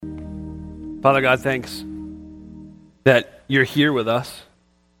Father God, thanks that you're here with us,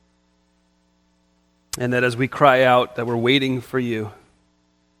 and that as we cry out that we're waiting for you,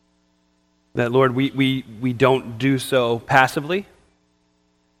 that, Lord, we don't do so passively,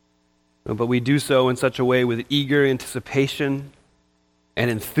 but we do so in such a way with eager anticipation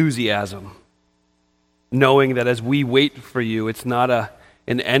and enthusiasm, knowing that as we wait for you, it's not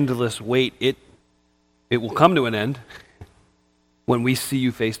an endless wait. It will come to an end when we see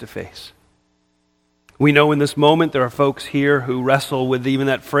you face to face. We know in this moment there are folks here who wrestle with even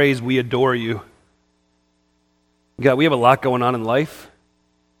that phrase, "we adore you." God, we have a lot going on in life,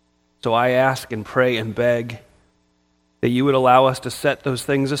 so I ask and pray and beg that you would allow us to set those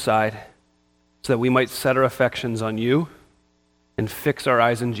things aside so that we might set our affections on you and fix our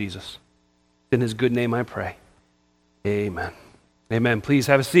eyes in Jesus. In his good name I pray. Amen. Amen. Please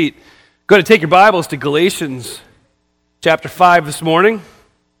have a seat. Go to take your Bibles to Galatians chapter 5 this morning.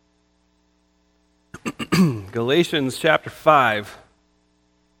 Galatians chapter 5.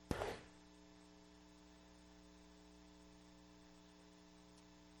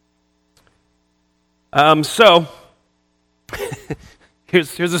 So,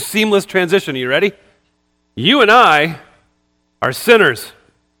 here's a seamless transition. Are you ready? You and I are sinners.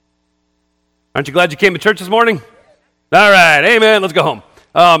 Aren't you glad you came to church this morning? All right, amen. Let's go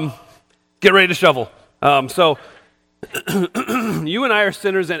home. Get ready to shovel. You and I are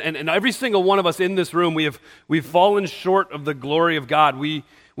sinners, and every single one of us in this room, we've fallen short of the glory of God. We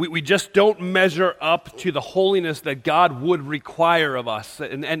just don't measure up to the holiness that God would require of us.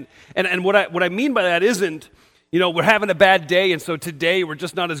 And what I mean by that isn't, we're having a bad day, and so today we're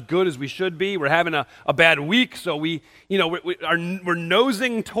just not as good as we should be. We're having a bad week, so we're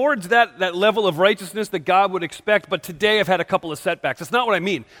nosing towards that level of righteousness that God would expect. But today I've had a couple of setbacks. That's not what I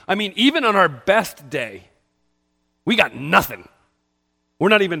mean. I mean, even on our best day, we got nothing. We're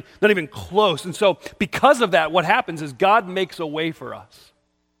not even close. And so because of that, what happens is God makes a way for us.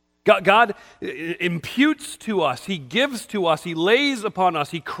 God imputes to us, he gives to us, he lays upon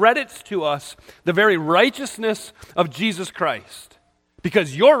us, he credits to us the very righteousness of Jesus Christ,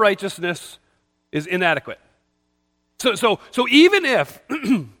 because your righteousness is inadequate. So even if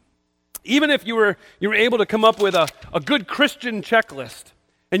you were able to come up with a good Christian checklist,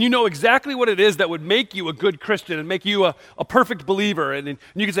 and you know exactly what it is that would make you a good Christian and make you a perfect believer. And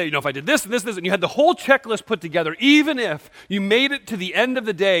you can say, if I did this and this, and you had the whole checklist put together, even if you made it to the end of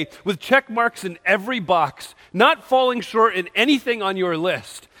the day with check marks in every box, not falling short in anything on your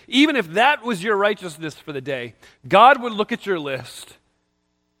list, even if that was your righteousness for the day, God would look at your list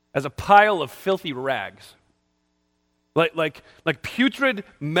as a pile of filthy rags, like putrid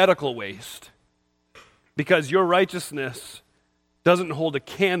medical waste, because your righteousness doesn't hold a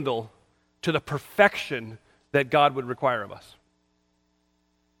candle to the perfection that God would require of us.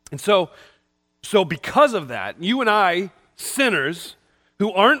 And so because of that, you and I, sinners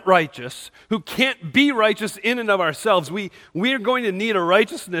who aren't righteous, who can't be righteous in and of ourselves, we are going to need a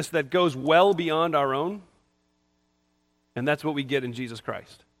righteousness that goes well beyond our own. And that's what we get in Jesus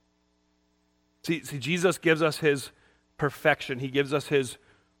Christ. See, Jesus gives us his perfection. He gives us his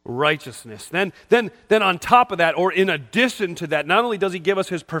righteousness. Then on top of that, or in addition to that, not only does he give us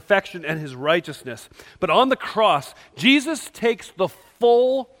his perfection and his righteousness, but on the cross, Jesus takes the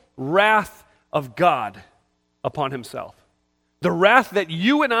full wrath of God upon himself. The wrath that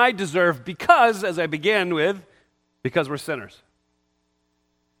you and I deserve because, as I began with, because we're sinners.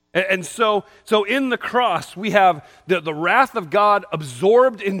 And so in the cross, we have the wrath of God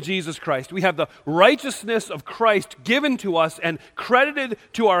absorbed in Jesus Christ. We have the righteousness of Christ given to us and credited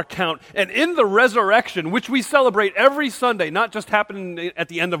to our account. And in the resurrection, which we celebrate every Sunday, not just happening at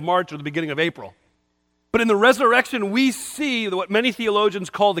the end of March or the beginning of April, but in the resurrection, we see what many theologians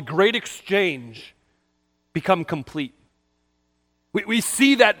call the great exchange become complete. We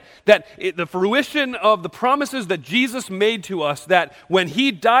see that the fruition of the promises that Jesus made to us, that when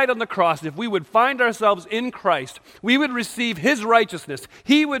he died on the cross, if we would find ourselves in Christ, we would receive his righteousness.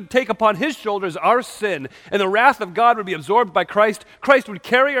 He would take upon his shoulders our sin, and the wrath of God would be absorbed by Christ. Christ would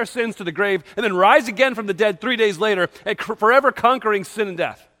carry our sins to the grave and then rise again from the dead 3 days later, forever conquering sin and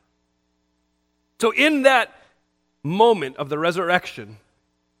death. So in that moment of the resurrection,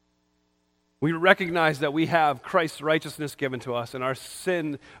 we recognize that we have Christ's righteousness given to us and our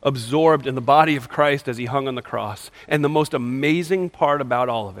sin absorbed in the body of Christ as he hung on the cross. And the most amazing part about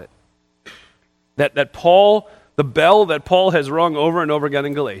all of it, that Paul, the bell that Paul has rung over and over again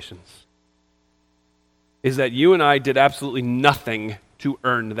in Galatians, is that you and I did absolutely nothing to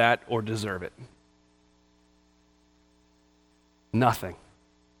earn that or deserve it. Nothing.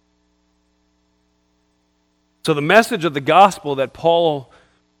 So the message of the gospel that Paul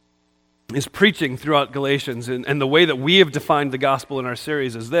is preaching throughout Galatians, and the way that we have defined the gospel in our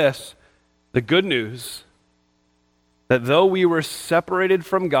series is this: the good news that though we were separated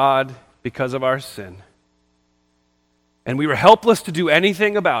from God because of our sin, and we were helpless to do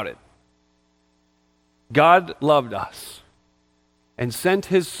anything about it, God loved us and sent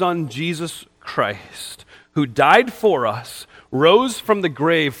his Son, Jesus Christ, who died for us, rose from the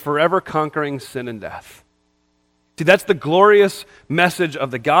grave, forever conquering sin and death. See, that's the glorious message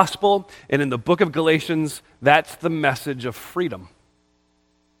of the gospel, and in the book of Galatians, that's the message of freedom.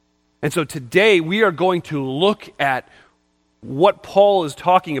 And so today we are going to look at what Paul is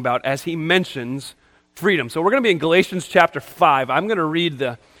talking about as he mentions freedom. So we're going to be in Galatians chapter 5. I'm going to read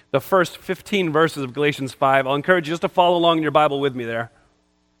the first 15 verses of Galatians 5. I'll encourage you just to follow along in your Bible with me there.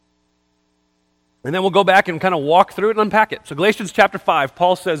 And then we'll go back and kind of walk through it and unpack it. So Galatians chapter 5,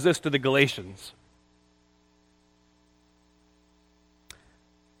 Paul says this to the Galatians.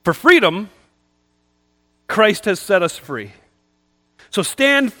 For freedom, Christ has set us free. So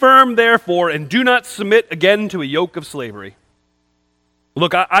stand firm, therefore, and do not submit again to a yoke of slavery.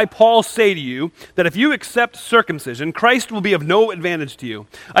 Look, I, Paul, say to you that if you accept circumcision, Christ will be of no advantage to you.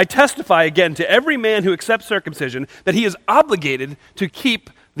 I testify again to every man who accepts circumcision that he is obligated to keep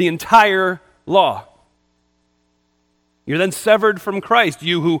the entire law. You're then severed from Christ,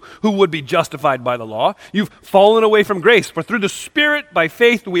 you who would be justified by the law. You've fallen away from grace, for through the Spirit, by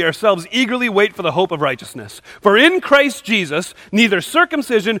faith, we ourselves eagerly wait for the hope of righteousness. For in Christ Jesus, neither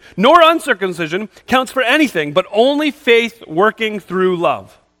circumcision nor uncircumcision counts for anything, but only faith working through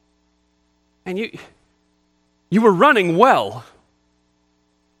love. And you were running well.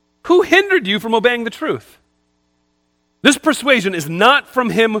 Who hindered you from obeying the truth? This persuasion is not from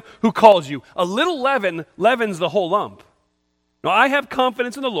him who calls you. A little leaven leavens the whole lump. Now, I have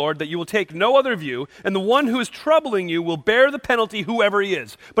confidence in the Lord that you will take no other view, and the one who is troubling you will bear the penalty, whoever he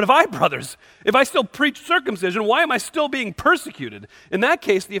is. But if I still preach circumcision, why am I still being persecuted? In that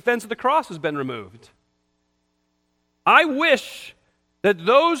case, the offense of the cross has been removed. I wish that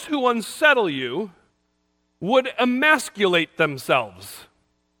those who unsettle you would emasculate themselves.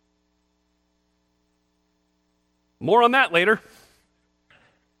 More on that later.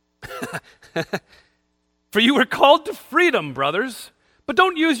 For you were called to freedom, brothers. But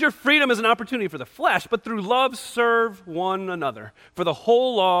don't use your freedom as an opportunity for the flesh, but through love serve one another. For the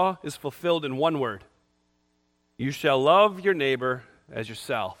whole law is fulfilled in one word: you shall love your neighbor as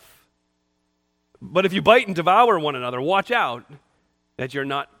yourself. But if you bite and devour one another, watch out that you're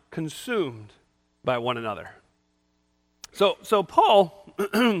not consumed by one another. So Paul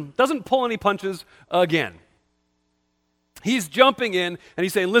doesn't pull any punches again. He's jumping in and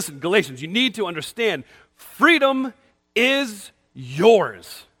he's saying, listen, Galatians, you need to understand, freedom is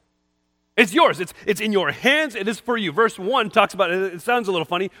yours. It's yours. It's in your hands. It is for you. Verse 1 talks about, it sounds a little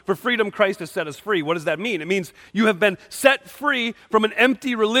funny, for freedom Christ has set us free. What does that mean? It means you have been set free from an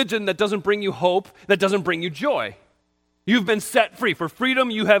empty religion that doesn't bring you hope, that doesn't bring you joy. You've been set free. For freedom,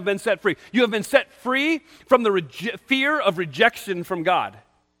 you have been set free. You have been set free from the fear of rejection from God.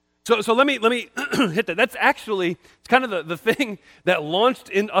 So let me hit that. That's actually, it's kind of the thing that launched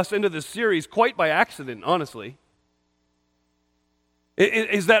us into this series quite by accident, honestly.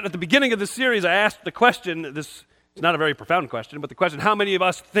 Is that at the beginning of this series, I asked the question, it's not a very profound question, but the question, how many of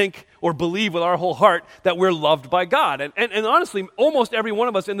us think or believe with our whole heart that we're loved by God? And honestly, almost every one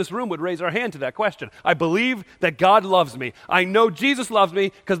of us in this room would raise our hand to that question. I believe that God loves me. I know Jesus loves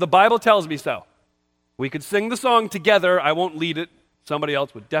me because the Bible tells me so. We could sing the song together. I won't lead it. Somebody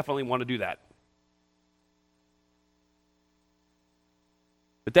else would definitely want to do that.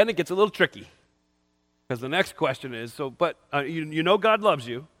 But then it gets a little tricky, because the next question is, you know God loves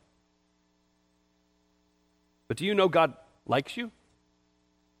you, but do you know God likes you?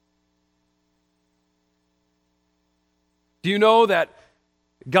 Do you know that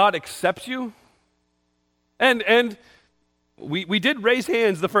God accepts you? And we did raise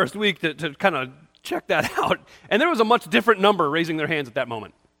hands the first week to kind of check that out. And there was a much different number raising their hands at that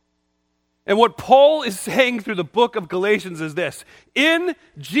moment. And what Paul is saying through the book of Galatians is this: in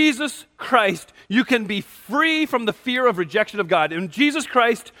Jesus Christ, you can be free from the fear of rejection of God. In Jesus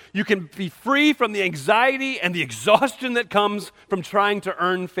Christ, you can be free from the anxiety and the exhaustion that comes from trying to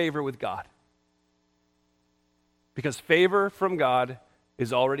earn favor with God. Because favor from God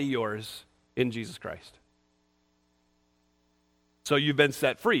is already yours in Jesus Christ. So you've been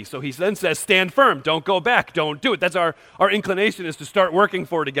set free. So he then says, stand firm. Don't go back. Don't do it. That's our inclination, is to start working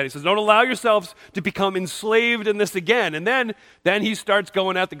for it again. He says, don't allow yourselves to become enslaved in this again. And then he starts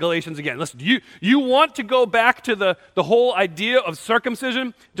going at the Galatians again. Listen, you want to go back to the whole idea of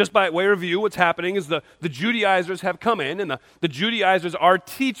circumcision? Just by way of review, what's happening is the Judaizers have come in, and the Judaizers are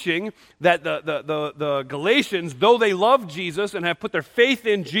teaching that the Galatians, though they love Jesus and have put their faith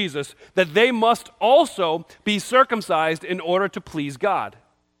in Jesus, that they must also be circumcised in order to please God.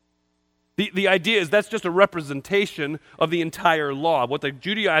 The idea is that's just a representation of the entire law. What the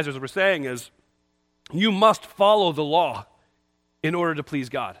Judaizers were saying is, you must follow the law in order to please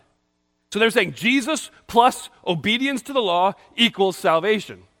God. So they're saying Jesus plus obedience to the law equals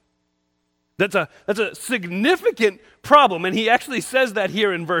salvation. That's a significant problem, and he actually says that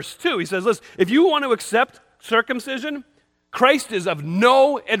here in verse 2. He says, listen, if you want to accept circumcision, Christ is of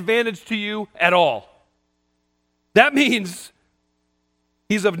no advantage to you at all. That means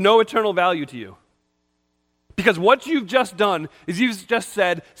he's of no eternal value to you. Because what you've just done is you've just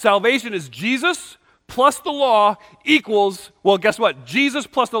said salvation is Jesus plus the law equals, well, guess what? Jesus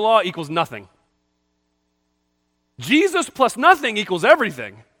plus the law equals nothing. Jesus plus nothing equals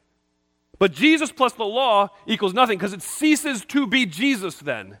everything. But Jesus plus the law equals nothing, because it ceases to be Jesus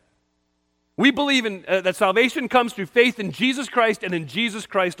then. We believe in that salvation comes through faith in Jesus Christ and in Jesus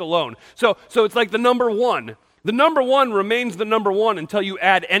Christ alone. So it's like the number one. The number one remains the number one until you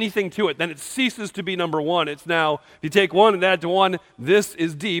add anything to it. Then it ceases to be number one. It's now, if you take one and add to one, this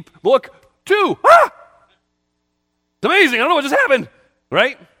is deep. Look, 2. Ah! It's amazing. I don't know what just happened.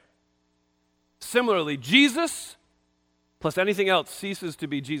 Right? Similarly, Jesus plus anything else ceases to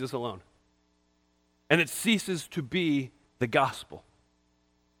be Jesus alone. And it ceases to be the gospel.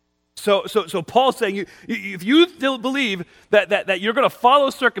 So Paul's saying, if you still believe that you're going to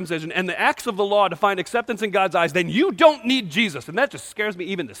follow circumcision and the acts of the law to find acceptance in God's eyes, then you don't need Jesus. And that just scares me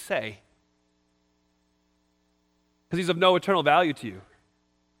even to say. Because he's of no eternal value to you.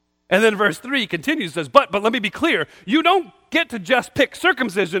 And then verse 3 continues, says, but let me be clear, you don't get to just pick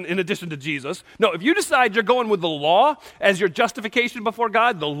circumcision in addition to Jesus. No, if you decide you're going with the law as your justification before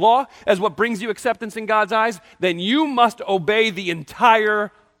God, the law as what brings you acceptance in God's eyes, then you must obey the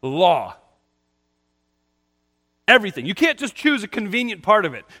entire law. Everything. You can't just choose a convenient part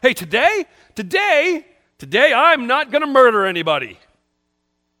of it. Hey, today, I'm not going to murder anybody.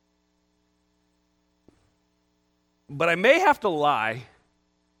 But I may have to lie,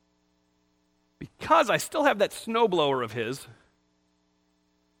 because I still have that snowblower of his,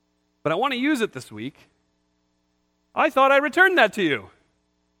 but I want to use it this week. I thought I returned that to you.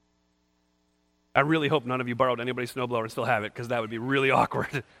 I really hope none of you borrowed anybody's snowblower and still have it, because that would be really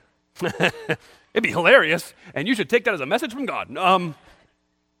awkward. It'd be hilarious, and you should take that as a message from God.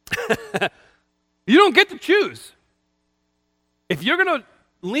 You don't get to choose. If you're going to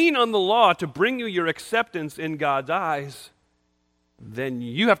lean on the law to bring you your acceptance in God's eyes, then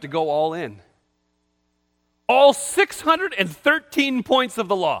you have to go all in. All 613 points of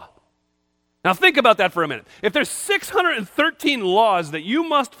the law. Now think about that for a minute. If there's 613 laws that you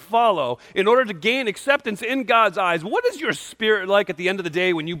must follow in order to gain acceptance in God's eyes, what is your spirit like at the end of the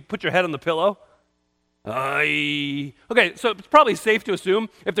day when you put your head on the pillow? Okay, so it's probably safe to assume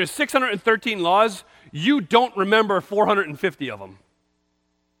if there's 613 laws, you don't remember 450 of them.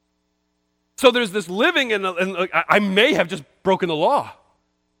 So there's this living in I may have just broken the law.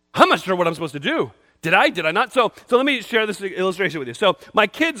 I'm not sure what I'm supposed to do. Did I not? So let me share this illustration with you. So my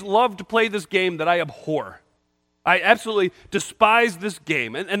kids love to play this game that I abhor. I absolutely despise this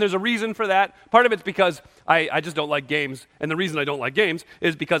game. And there's a reason for that. Part of it's because I just don't like games. And the reason I don't like games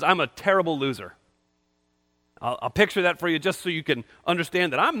is because I'm a terrible loser. I'll picture that for you just so you can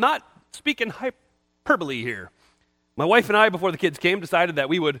understand that I'm not speaking hyperbole here. My wife and I, before the kids came, decided that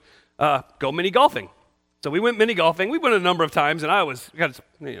we would go mini golfing. So we went mini golfing. We went a number of times, and I don't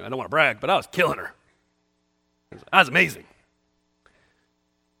want to brag, but I was killing her. That was amazing.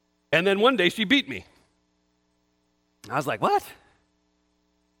 And then one day she beat me. I was like, what?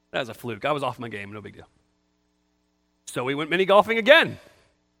 That was a fluke. I was off my game, no big deal. So we went mini golfing again.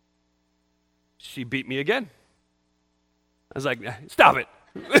 She beat me again. I was like, stop it.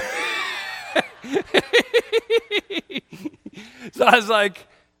 So I was like,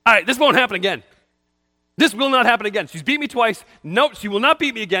 all right, this won't happen again. This will not happen again. She's beat me twice. Nope, she will not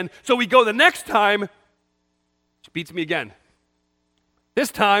beat me again. So we go the next time. She beats me again. This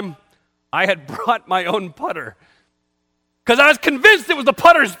time, I had brought my own putter because I was convinced it was the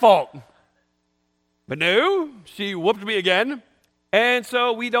putter's fault. But no, she whooped me again, and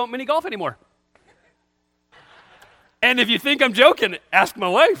so we don't mini golf anymore. And if you think I'm joking, ask my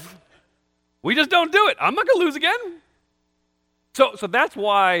wife. We just don't do it. I'm not going to lose again. So that's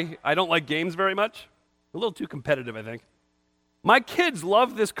why I don't like games very much. A little too competitive, I think. My kids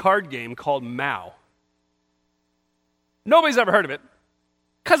love this card game called Mao. Nobody's ever heard of it,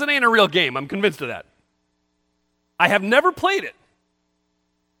 because it ain't a real game. I'm convinced of that. I have never played it,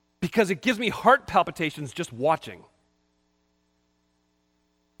 because it gives me heart palpitations just watching.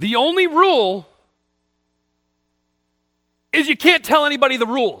 The only rule is you can't tell anybody the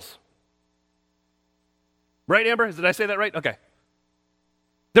rules. Right, Amber? Did I say that right? Okay.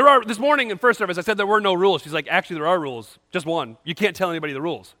 This morning in first service, I said there were no rules. She's like, actually, there are rules. Just one. You can't tell anybody the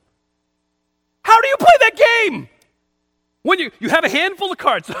rules. How do you play that game? When you have a handful of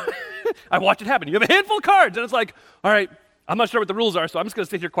cards. I watch it happen. You have a handful of cards, and it's like, all right, I'm not sure what the rules are, so I'm just going to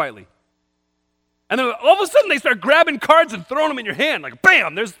sit here quietly. And then all of a sudden, they start grabbing cards and throwing them in your hand. Like,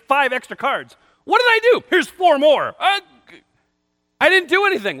 bam, there's 5 extra cards. What did I do? Here's 4 more. I didn't do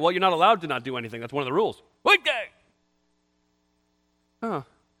anything. Well, you're not allowed to not do anything. That's one of the rules. Oh.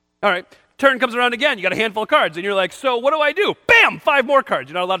 All right, turn comes around again. You got a handful of cards, and you're like, so what do I do? Bam, 5 more cards.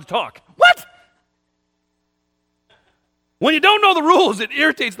 You're not allowed to talk. What? When you don't know the rules, it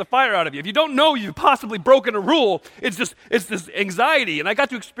irritates the fire out of you. If you don't know you've possibly broken a rule, it's this anxiety. And I got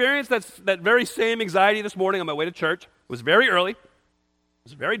to experience that very same anxiety this morning on my way to church. It was very early. It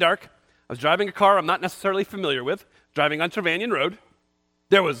was very dark. I was driving a car I'm not necessarily familiar with, driving on Trevanion Road.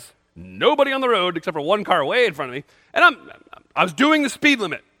 There was nobody on the road except for one car way in front of me. And I was doing the speed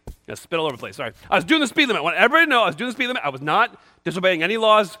limit. I spit all over the place, sorry. I was doing the speed limit. I want everybody to know I was doing the speed limit. I was not disobeying any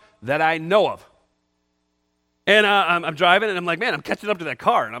laws that I know of. And I'm driving, and I'm like, man, I'm catching up to that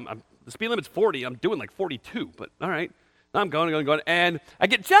car. And the speed limit's 40. I'm doing like 42, but all right. I'm going. And I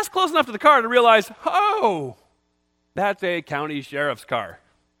get just close enough to the car to realize, oh, that's a county sheriff's car.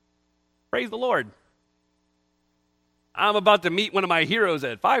 Praise the Lord. I'm about to meet one of my heroes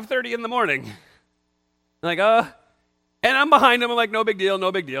at 5:30 in the morning. I'm like, and I'm behind him. I'm like, no big deal,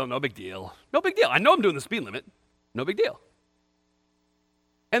 no big deal, no big deal. No big deal. I know I'm doing the speed limit. No big deal.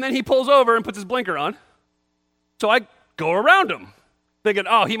 And then he pulls over and puts his blinker on. So I go around him, thinking,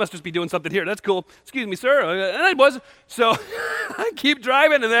 oh, he must just be doing something here. That's cool. Excuse me, sir. And I was. So I keep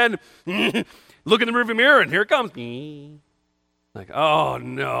driving, and then look in the rearview mirror, and here it comes. Like, oh,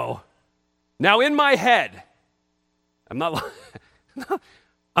 no. Now, in my head,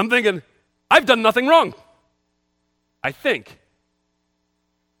 I'm thinking, I've done nothing wrong. I think.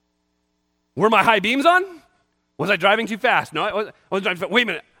 Were my high beams on? Was I driving too fast? No, I wasn't driving fast. Wait a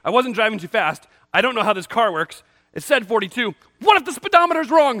minute. I wasn't driving too fast. I don't know how this car works. It said 42. What if the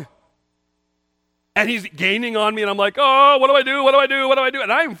speedometer's wrong? And he's gaining on me, and I'm like, oh, what do I do? What do I do? What do I do?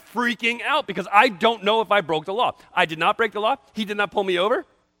 And I'm freaking out because I don't know if I broke the law. I did not break the law. He did not pull me over.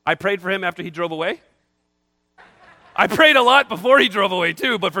 I prayed for him after he drove away. I prayed a lot before he drove away,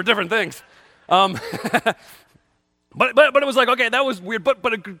 too, but for different things. But it was like, okay, that was weird,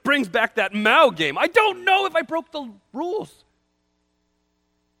 but it brings back that Mao game. I don't know if I broke the rules.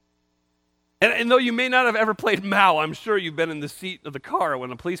 And though you may not have ever played Mao, I'm sure you've been in the seat of the car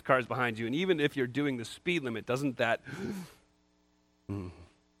when a police car is behind you, and even if you're doing the speed limit, doesn't that...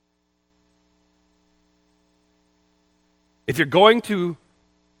 If you're going to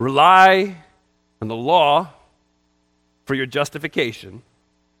rely on the law for your justification,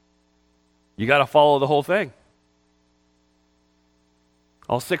 you got to follow the whole thing.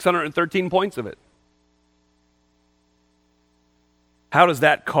 All 613 points of it. How does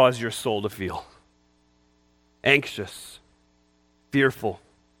that cause your soul to feel? Anxious, fearful,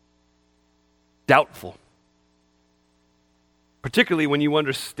 doubtful. Particularly when you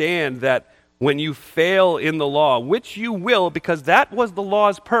understand that when you fail in the law, which you will, because that was the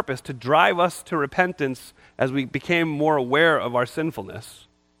law's purpose, to drive us to repentance as we became more aware of our sinfulness.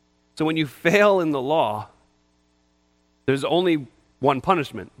 So when you fail in the law, there's only one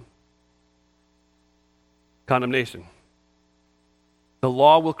punishment: condemnation. The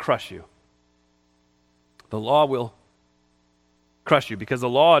law will crush you. The law will crush you because the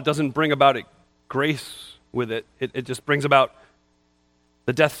law doesn't bring about grace with it. It just brings about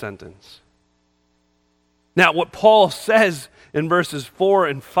the death sentence. Now, what Paul says in verses 4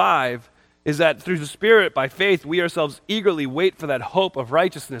 and 5 is that through the Spirit, by faith, we ourselves eagerly wait for that hope of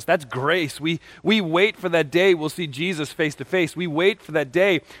righteousness. That's grace. We wait for that day we'll see Jesus face to face. We wait for that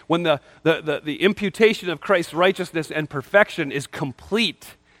day when the imputation of Christ's righteousness and perfection is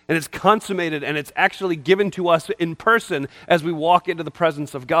complete, and it's consummated, and it's actually given to us in person as we walk into the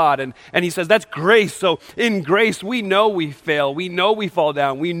presence of God. And he says that's grace. So in grace, we know we fail. We know we fall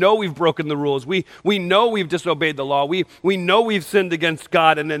down. We know we've broken the rules. We know we've disobeyed the law. We know we've sinned against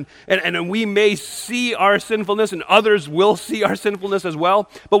God, and we may see our sinfulness, and others will see our sinfulness as well,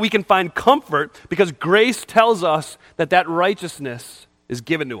 but we can find comfort because grace tells us that righteousness is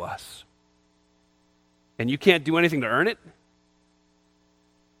given to us. And you can't do anything to earn it.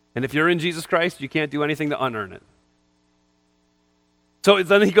 And if you're in Jesus Christ, you can't do anything to unearn it. So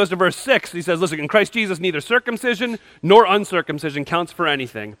then he goes to verse 6. He says, listen, in Christ Jesus, neither circumcision nor uncircumcision counts for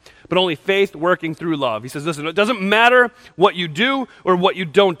anything, but only faith working through love. He says, listen, it doesn't matter what you do or what you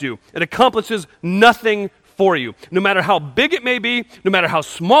don't do. It accomplishes nothing for you. No matter how big it may be, no matter how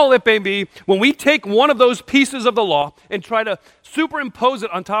small it may be, when we take one of those pieces of the law and try to superimpose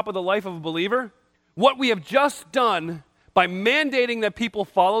it on top of the life of a believer, what we have just done by mandating that people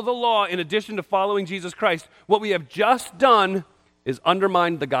follow the law in addition to following Jesus Christ, what we have just done is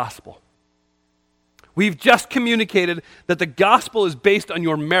undermined the gospel. We've just communicated that the gospel is based on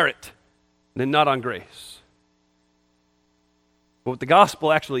your merit and not on grace. But what the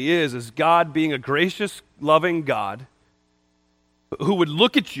gospel actually is God being a gracious, loving God who would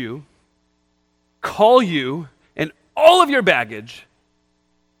look at you, call you, and all of your baggage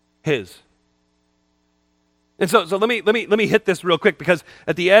his. And so let me hit this real quick, because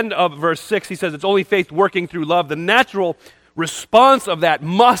at the end of verse 6, he says it's only faith working through love. The natural response of that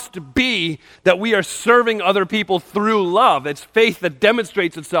must be that we are serving other people through love. It's faith that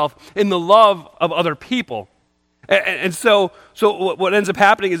demonstrates itself in the love of other people. And so what ends up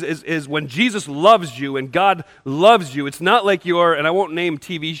happening is when Jesus loves you and God loves you, it's not like you're, and I won't name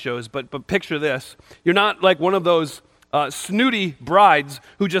TV shows, but picture this. You're not like one of those snooty brides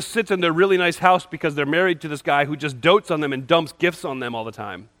who just sits in their really nice house because they're married to this guy who just dotes on them and dumps gifts on them all the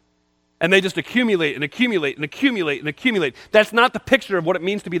time. And they just accumulate and accumulate and accumulate and accumulate. That's not the picture of what it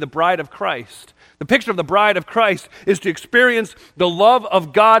means to be the bride of Christ. The picture of the bride of Christ is to experience the love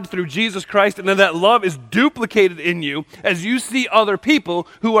of God through Jesus Christ, and then that love is duplicated in you as you see other people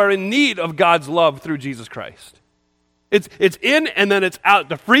who are in need of God's love through Jesus Christ. It's in and then it's out.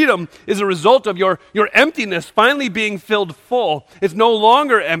 The freedom is a result of your emptiness finally being filled full. It's no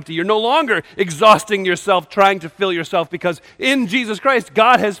longer empty. You're no longer exhausting yourself trying to fill yourself, because in Jesus Christ,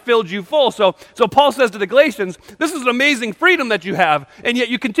 God has filled you full. So Paul says to the Galatians, this is an amazing freedom that you have, and yet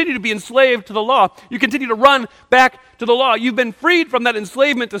you continue to be enslaved to the law. You continue to run back to the law. You've been freed from that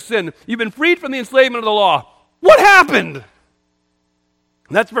enslavement to sin. You've been freed from the enslavement of the law. What happened? And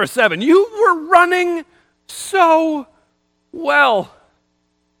that's verse 7. You were running so well.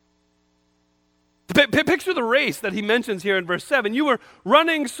 Picture the race that he mentions here in verse 7. You were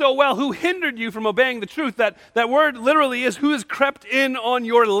running so well. Who hindered you from obeying the truth? That word literally is who has crept in on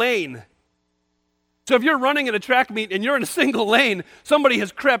your lane. So if you're running in a track meet and you're in a single lane, somebody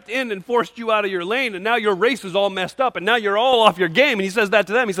has crept in and forced you out of your lane, and now your race is all messed up, and now you're all off your game. And he says that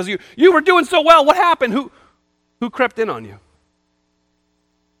to them. He says, you were doing so well. What happened? Who crept in on you?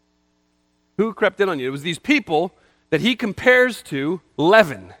 Who crept in on you? It was these people that he compares to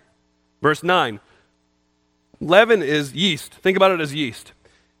leaven. Verse 9. Leaven is yeast. Think about it as yeast.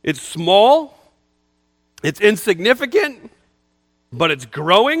 It's small, it's insignificant, but it's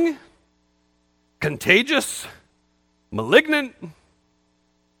growing, contagious, malignant,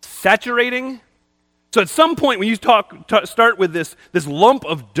 saturating. So at some point when you start with this lump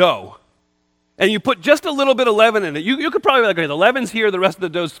of dough, and you put just a little bit of leaven in it, you could probably be like, okay, the leaven's here, the rest of the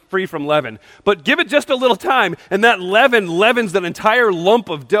dough's free from leaven. But give it just a little time, and that leaven leavens that entire lump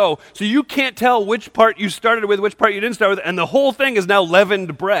of dough, so you can't tell which part you started with, which part you didn't start with, and the whole thing is now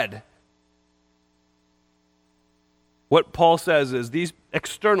leavened bread. What Paul says is these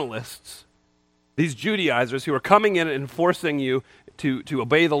externalists, these Judaizers who are coming in and forcing you to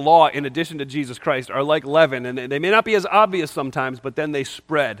obey the law in addition to Jesus Christ are like leaven, and they may not be as obvious sometimes, but then they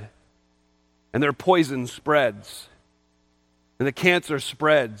spread. And their poison spreads. And the cancer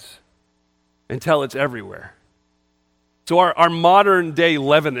spreads until it's everywhere. So our modern day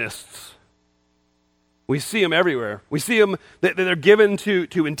leavenists, we see them everywhere. We see them, they're given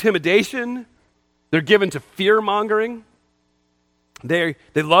to intimidation. They're given to fear-mongering. They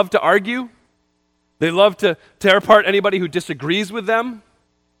love to argue. They love to tear apart anybody who disagrees with them.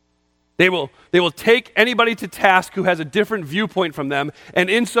 They will take anybody to task who has a different viewpoint from them, and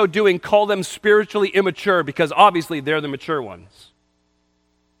in so doing, call them spiritually immature, because obviously they're the mature ones.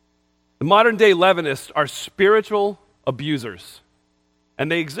 The modern day leavenists are spiritual abusers,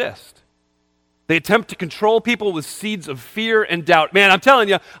 and they exist. They attempt to control people with seeds of fear and doubt. Man, I'm telling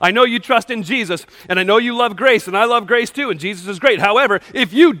you, I know you trust in Jesus, and I know you love grace, and I love grace too, and Jesus is great. However,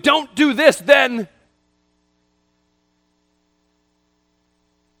 if you don't do this, then...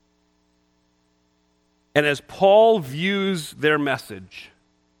 And as Paul views their message,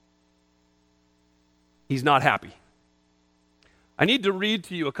 he's not happy. I need to read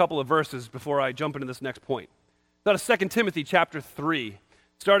to you a couple of verses before I jump into this next point. Out of 2 Timothy chapter 3,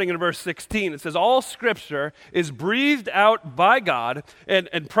 starting in verse 16, it says, all Scripture is breathed out by God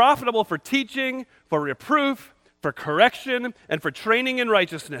and profitable for teaching, for reproof, for correction, and for training in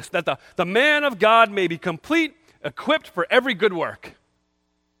righteousness, that the man of God may be complete, equipped for every good work.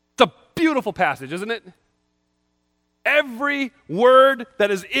 It's a beautiful passage, isn't it? Every word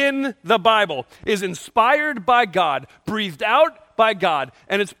that is in the Bible is inspired by God, breathed out by God,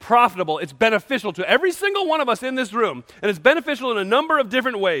 and it's profitable. It's beneficial to every single one of us in this room, and it's beneficial in a number of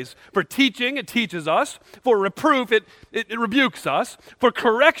different ways. For teaching, it teaches us. For reproof, it rebukes us. For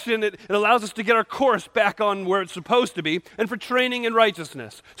correction, it allows us to get our course back on where it's supposed to be. And for training in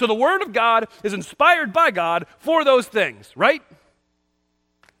righteousness. So the Word of God is inspired by God for those things, right?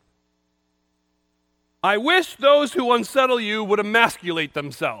 I wish those who unsettle you would emasculate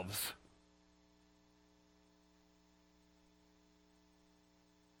themselves.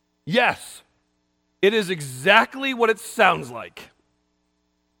 Yes, it is exactly what it sounds like.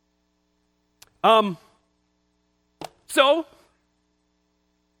 So,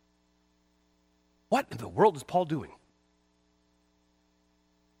 what in the world is Paul doing?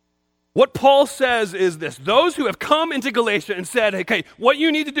 What Paul says is this: those who have come into Galatia and said, okay, what you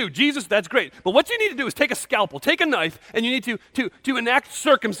need to do, Jesus, that's great, but what you need to do is take a scalpel, take a knife, and you need to enact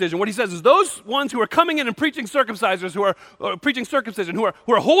circumcision. What he says is those ones who are coming in and preaching circumcisers, who are preaching circumcision, who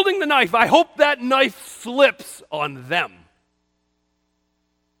are holding the knife, I hope that knife slips on them.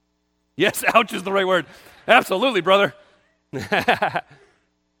 Yes, ouch is the right word. Absolutely, brother.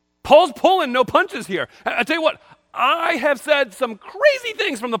 Paul's pulling no punches here. I tell you what, I have said some crazy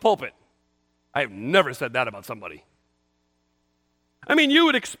things from the pulpit. I have never said that about somebody. I mean, you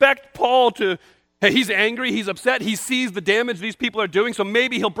would expect Paul to, hey, he's angry, he's upset, he sees the damage these people are doing, so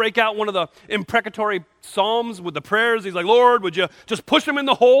maybe he'll break out one of the imprecatory psalms with the prayers. He's like, Lord, would you just push them in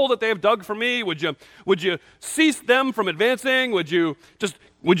the hole that they have dug for me? Would you cease them from advancing? Would you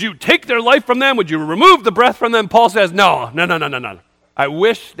take their life from them? Would you remove the breath from them? Paul says, no. I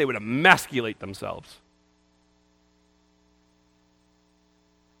wish they would emasculate themselves.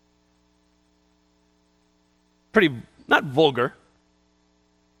 Pretty, not vulgar,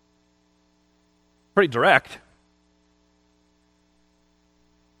 pretty direct.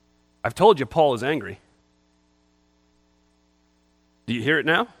 I've told you Paul is angry. Do you hear it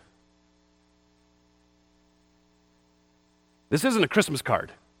now? This isn't a Christmas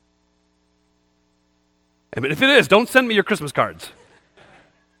card. I mean, if it is, don't send me your Christmas cards.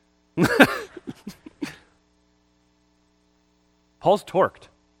 Paul's torqued.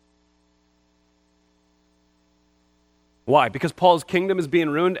 Why? Because Paul's kingdom is being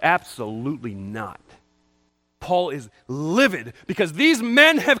ruined? Absolutely not. Paul is livid because these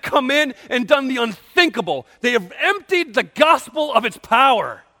men have come in and done the unthinkable. They have emptied the gospel of its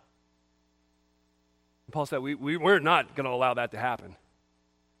power. And Paul said, we're not going to allow that to happen.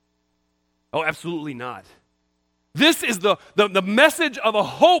 Oh, absolutely not. This is the message of a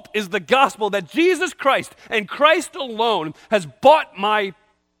hope is the gospel that Jesus Christ and Christ alone has bought my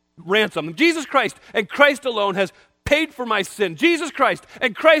ransom. Jesus Christ and Christ alone has paid for my sin. Jesus Christ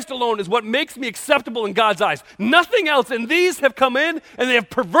and Christ alone is what makes me acceptable in God's eyes. Nothing else. And these have come in and they have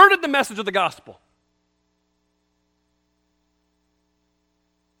perverted the message of the gospel.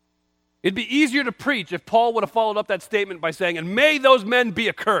 It'd be easier to preach if Paul would have followed up that statement by saying, and may those men be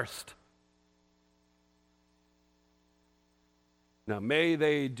accursed. Now, may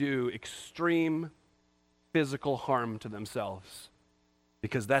they do extreme physical harm to themselves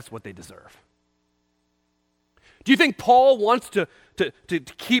because that's what they deserve. Do you think Paul wants to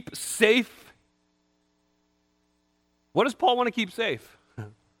keep safe? What does Paul want to keep safe?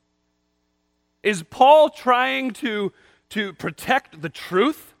 Is Paul trying to protect the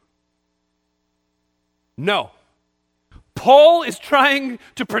truth? No. Paul is trying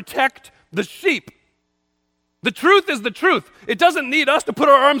to protect the sheep. The truth is the truth. It doesn't need us to put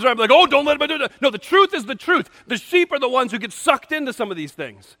our arms around like, oh, don't let him do that. No, the truth is the truth. The sheep are the ones who get sucked into some of these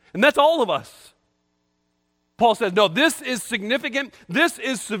things. And that's all of us. Paul says, no, this is significant, this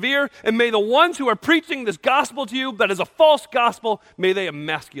is severe, and may the ones who are preaching this gospel to you that is a false gospel, may they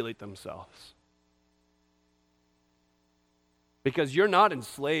emasculate themselves. Because you're not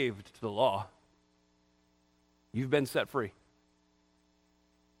enslaved to the law. You've been set free.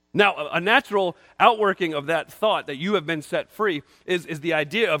 Now, a natural outworking of that thought that you have been set free is the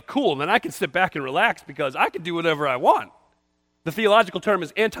idea of cool, then I can sit back and relax because I can do whatever I want. The theological term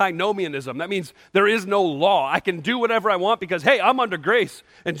is antinomianism. That means there is no law. I can do whatever I want because, hey, I'm under grace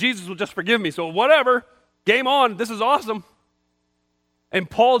and Jesus will just forgive me. So whatever, game on, this is awesome. And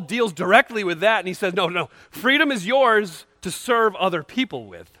Paul deals directly with that and he says, no, freedom is yours to serve other people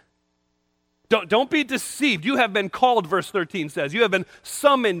with. Don't be deceived. You have been called, verse 13 says. You have been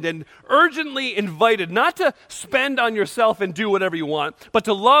summoned and urgently invited, not to spend on yourself and do whatever you want, but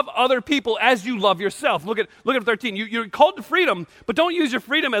to love other people as you love yourself. Look at 13. You're called to freedom, but don't use your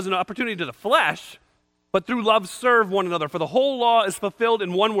freedom as an opportunity to the flesh, but through love serve one another. For the whole law is fulfilled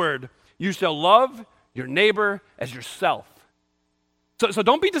in one word. You shall love your neighbor as yourself. So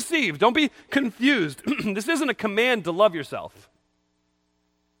don't be deceived. Don't be confused. This isn't a command to love yourself.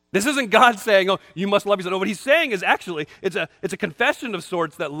 This isn't God saying, oh, you must love yourself. No, what he's saying is actually, it's a confession of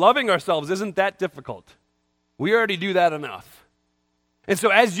sorts that loving ourselves isn't that difficult. We already do that enough. And so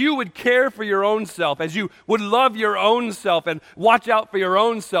as you would care for your own self, as you would love your own self and watch out for your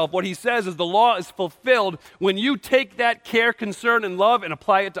own self, what he says is the law is fulfilled when you take that care, concern, and love and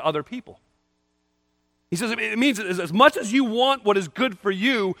apply it to other people. He says it means as much as you want what is good for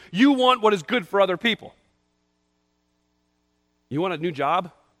you, you want what is good for other people. You want a new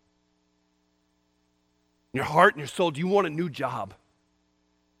job? In your heart and your soul, do you want a new job?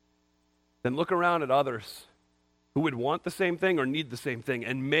 Then look around at others who would want the same thing or need the same thing,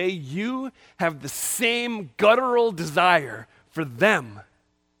 and may you have the same guttural desire for them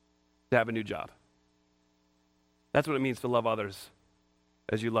to have a new job. That's what it means to love others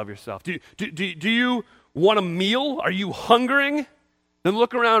as you love yourself. Do you want a meal? Are you hungering? Then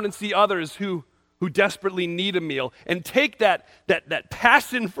look around and see others who desperately need a meal, and take that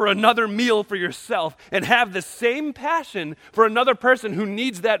passion for another meal for yourself and have the same passion for another person who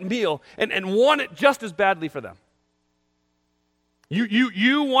needs that meal and want it just as badly for them.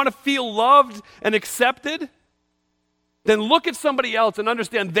 You want to feel loved and accepted? Then look at somebody else and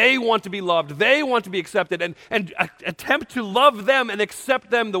understand they want to be loved, they want to be accepted, and attempt to love them and accept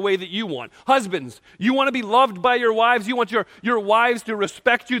them the way that you want. Husbands, you want to be loved by your wives, you want your wives to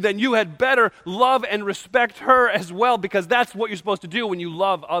respect you, then you had better love and respect her as well, because that's what you're supposed to do when you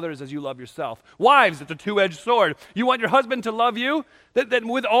love others as you love yourself. Wives, it's a two-edged sword. You want your husband to love you? Then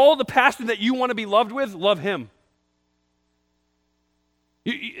with all the passion that you want to be loved with, love him.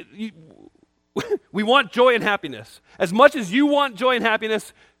 We want joy and happiness. As much as you want joy and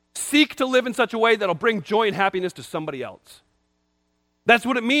happiness, seek to live in such a way that'll bring joy and happiness to somebody else. That's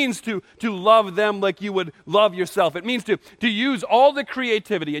what it means to love them like you would love yourself. It means to use all the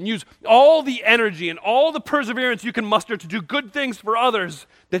creativity and use all the energy and all the perseverance you can muster to do good things for others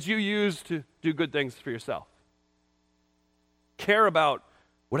that you use to do good things for yourself. Care about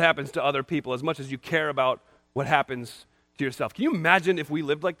what happens to other people as much as you care about what happens to yourself. Can you imagine if we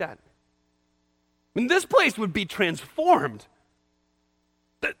lived like that? I mean, this place would be transformed.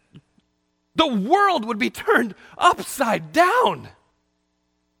 The world would be turned upside down.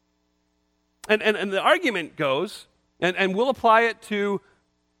 And the argument goes, and we'll apply it to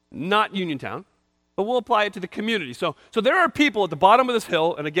not Uniontown, but we'll apply it to the community. So there are people at the bottom of this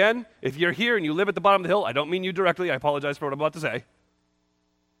hill, and again, if you're here and you live at the bottom of the hill, I don't mean you directly, I apologize for what I'm about to say.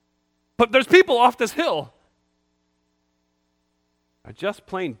 But there's people off this hill are just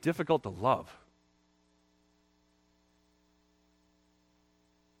plain difficult to love.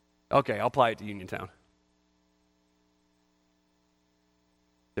 Okay, I'll apply it to Uniontown.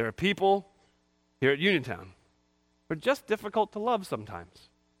 There are people here at Uniontown who are just difficult to love sometimes.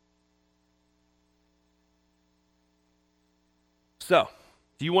 So,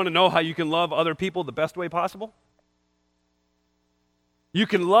 do you want to know how you can love other people the best way possible? You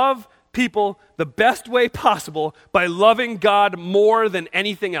can love people the best way possible by loving God more than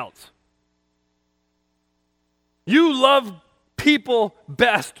anything else. You love people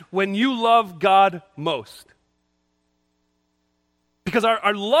best when you love God most. Because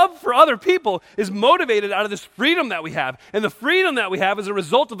our love for other people is motivated out of this freedom that we have. And the freedom that we have is a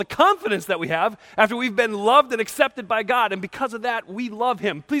result of the confidence that we have after we've been loved and accepted by God. And because of that, we love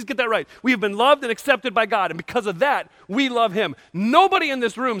Him. Please get that right. We have been loved and accepted by God. And because of that, we love Him. Nobody in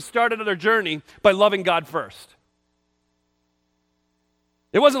this room started their journey by loving God first.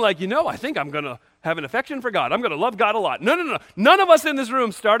 It wasn't like, I think I'm going to have an affection for God. I'm going to love God a lot. No. None of us in this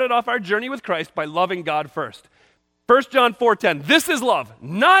room started off our journey with Christ by loving God first. 1 John 4:10, this is love,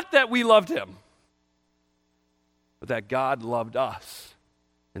 not that we loved Him, but that God loved us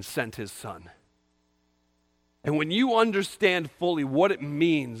and sent His Son. And when you understand fully what it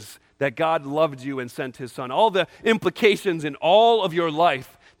means that God loved you and sent His Son, all the implications in all of your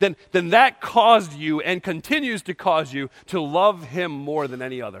life, then that caused you and continues to cause you to love him more than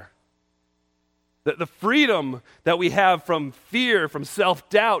any other. The freedom that we have from fear, from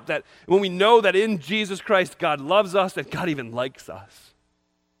self-doubt, that when we know that in Jesus Christ God loves us and God even likes us.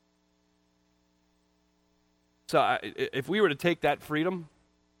 So if we were to take that freedom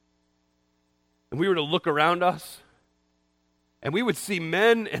and we were to look around us and we would see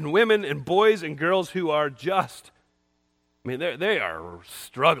men and women and boys and girls who are just, they are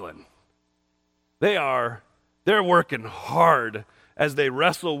struggling. They're working hard as they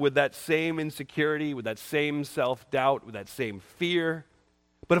wrestle with that same insecurity, with that same self-doubt, with that same fear.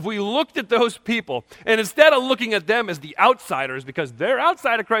 But if we looked at those people, and instead of looking at them as the outsiders, because they're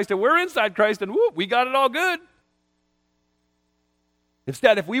outside of Christ and we're inside Christ, and whoop, we got it all good.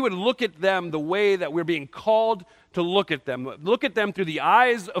 Instead, if we would look at them the way that we're being called to look at them through the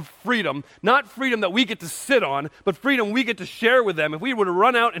eyes of freedom, not freedom that we get to sit on, but freedom we get to share with them. If we were to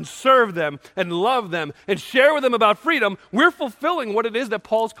run out and serve them and love them and share with them about freedom, we're fulfilling what it is that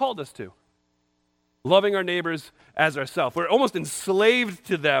Paul's called us to. Loving our neighbors as ourselves. We're almost enslaved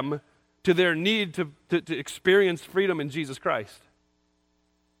to them, to their need to experience freedom in Jesus Christ.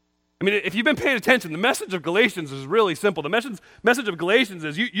 If you've been paying attention, the message of Galatians is really simple. The message of Galatians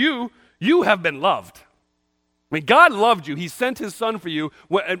is you have been loved. God loved you. He sent his son for you.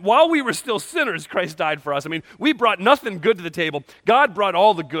 While we were still sinners, Christ died for us. We brought nothing good to the table. God brought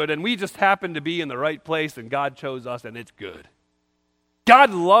all the good, and we just happened to be in the right place, and God chose us, and it's good.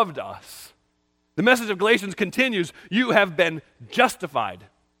 God loved us. The message of Galatians continues, you have been justified.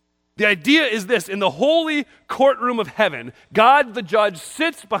 The idea is this: in the holy courtroom of heaven, God the judge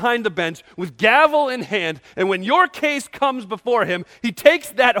sits behind the bench with gavel in hand, and when your case comes before him, he takes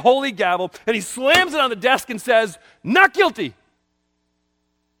that holy gavel and he slams it on the desk and says, not guilty.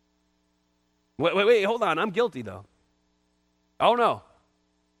 Wait, hold on, I'm guilty though. Oh no,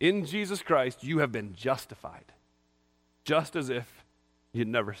 in Jesus Christ you have been justified, just as if you'd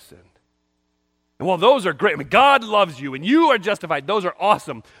never sinned. And while those are great, God loves you and you are justified, those are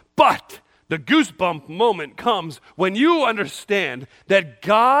awesome. But the goosebump moment comes when you understand that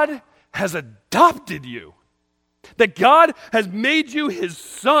God has adopted you. That God has made you his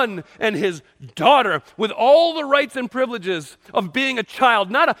son and his daughter with all the rights and privileges of being a child.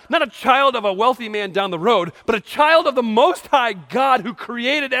 Not a child of a wealthy man down the road, but a child of the Most High God who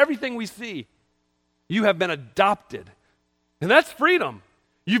created everything we see. You have been adopted. And that's freedom.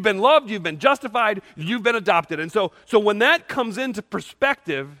 You've been loved, you've been justified, you've been adopted. And so when that comes into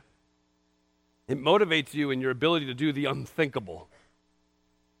perspective, it motivates you in your ability to do the unthinkable.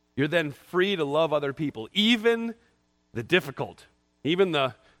 You're then free to love other people, even the difficult, even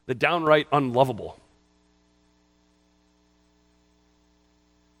the downright unlovable.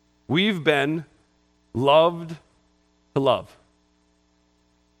 We've been loved to love.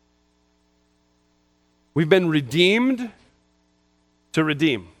 We've been redeemed to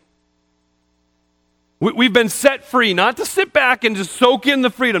redeem. We've been set free, not to sit back and just soak in the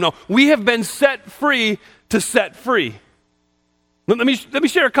freedom. No, we have been set free to set free. Let me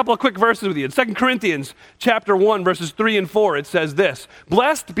share a couple of quick verses with you. In 2 Corinthians chapter 1, verses 3 and 4, it says this: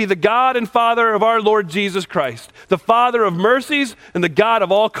 Blessed be the God and Father of our Lord Jesus Christ, the Father of mercies and the God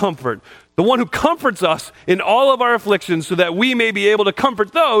of all comfort, the one who comforts us in all of our afflictions, so that we may be able to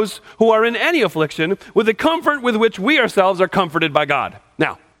comfort those who are in any affliction with the comfort with which we ourselves are comforted by God.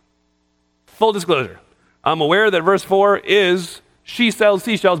 Now, full disclosure, I'm aware that verse 4 is, she sells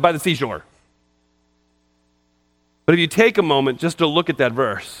seashells by the seashore. But if you take a moment just to look at that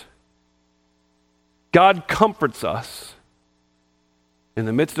verse, God comforts us in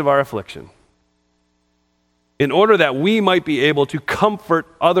the midst of our affliction in order that we might be able to comfort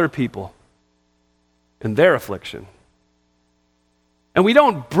other people in their affliction. And we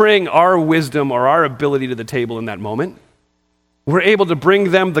don't bring our wisdom or our ability to the table in that moment. We're able to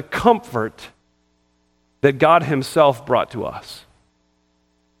bring them the comfort that God himself brought to us.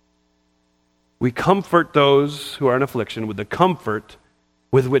 We comfort those who are in affliction with the comfort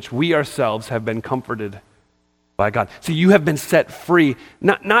with which we ourselves have been comforted by God. So you have been set free,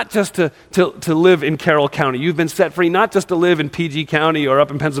 not just to live in Carroll County. You've been set free not just to live in PG County or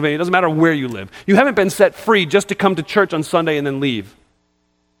up in Pennsylvania. It doesn't matter where you live. You haven't been set free just to come to church on Sunday and then leave.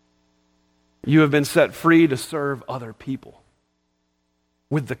 You have been set free to serve other people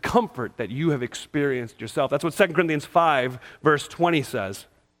with the comfort that you have experienced yourself. That's what 2 Corinthians 5, verse 20 says.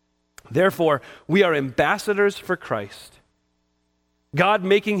 Therefore, we are ambassadors for Christ, God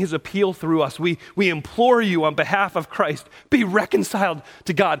making his appeal through us. We implore you on behalf of Christ, be reconciled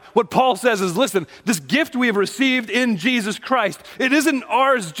to God. What Paul says is, listen, this gift we have received in Jesus Christ, it isn't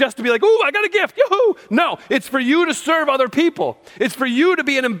ours just to be like, ooh, I got a gift, yoo-hoo. No, it's for you to serve other people. It's for you to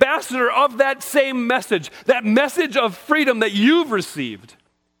be an ambassador of that same message, that message of freedom that you've received.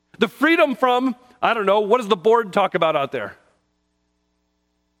 The freedom from, I don't know, what does the board talk about out there?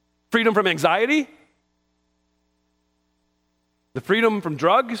 Freedom from anxiety? The freedom from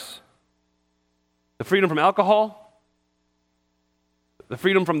drugs, the freedom from alcohol, the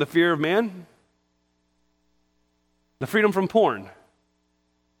freedom from the fear of man, the freedom from porn.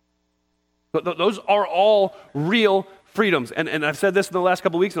 Those are all real freedoms. And I've said this in the last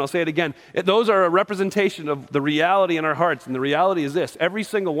couple of weeks, and I'll say it again. Those are a representation of the reality in our hearts. And the reality is this: every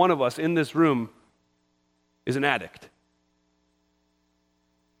single one of us in this room is an addict.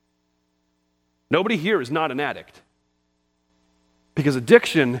 Nobody here is not an addict. Because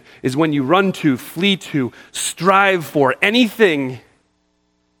addiction is when you run to, flee to, strive for anything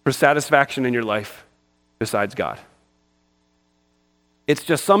for satisfaction in your life besides God. It's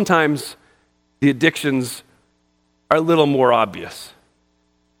just sometimes the addictions are a little more obvious.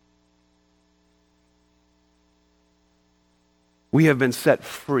 We have been set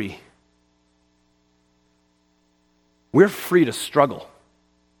free. We're free to struggle.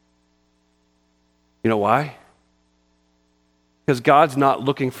 You know why? Because God's not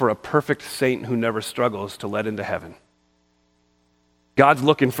looking for a perfect saint who never struggles to let into heaven. God's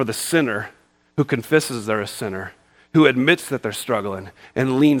looking for the sinner who confesses they're a sinner, who admits that they're struggling,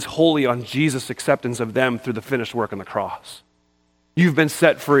 and leans wholly on Jesus' acceptance of them through the finished work on the cross. You've been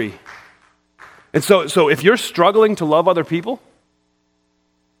set free. And so if you're struggling to love other people,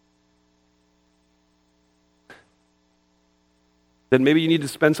 then maybe you need to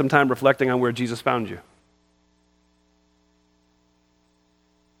spend some time reflecting on where Jesus found you.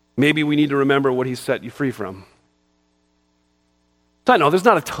 Maybe we need to remember what he set you free from. So I know there's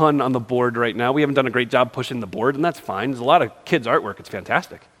not a ton on the board right now. We haven't done a great job pushing the board, and that's fine. There's a lot of kids' artwork. It's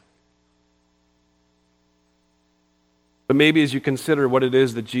fantastic. But maybe as you consider what it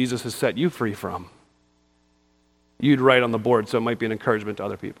is that Jesus has set you free from, you'd write on the board so it might be an encouragement to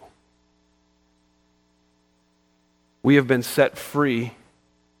other people. We have been set free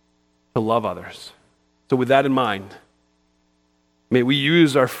to love others. So with that in mind, may we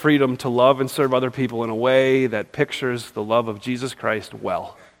use our freedom to love and serve other people in a way that pictures the love of Jesus Christ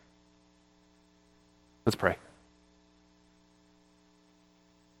well. Let's pray.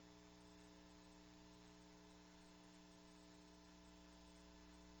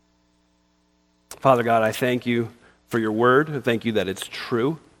 Father God, I thank you for your word. I thank you that it's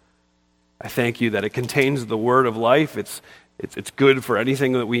true. I thank you that it contains the word of life. It's good for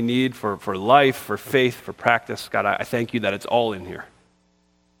anything that we need for life, for faith, for practice. God, I thank you that it's all in here.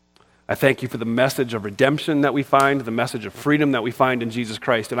 I thank you for the message of redemption that we find, the message of freedom that we find in Jesus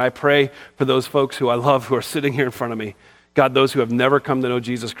Christ. And I pray for those folks who I love who are sitting here in front of me. God, those who have never come to know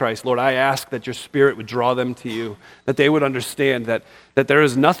Jesus Christ, Lord, I ask that your Spirit would draw them to you, that they would understand that there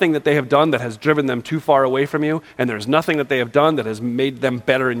is nothing that they have done that has driven them too far away from you, and there's nothing that they have done that has made them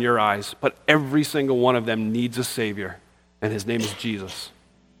better in your eyes. But every single one of them needs a Savior, and his name is Jesus.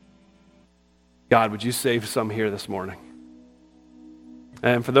 God, would you save some here this morning?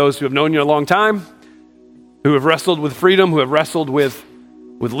 And for those who have known you a long time, who have wrestled with freedom, who have wrestled with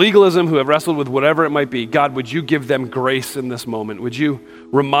legalism, who have wrestled with whatever it might be, God, would you give them grace in this moment? Would you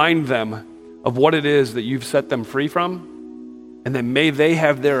remind them of what it is that you've set them free from? And then may they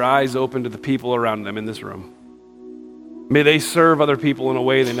have their eyes open to the people around them in this room. May they serve other people in a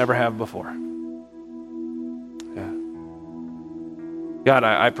way they never have before. Yeah. God,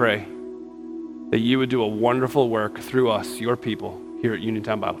 I pray that you would do a wonderful work through us, your people, here at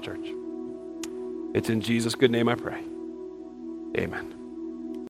Uniontown Bible Church. It's in Jesus' good name I pray. Amen.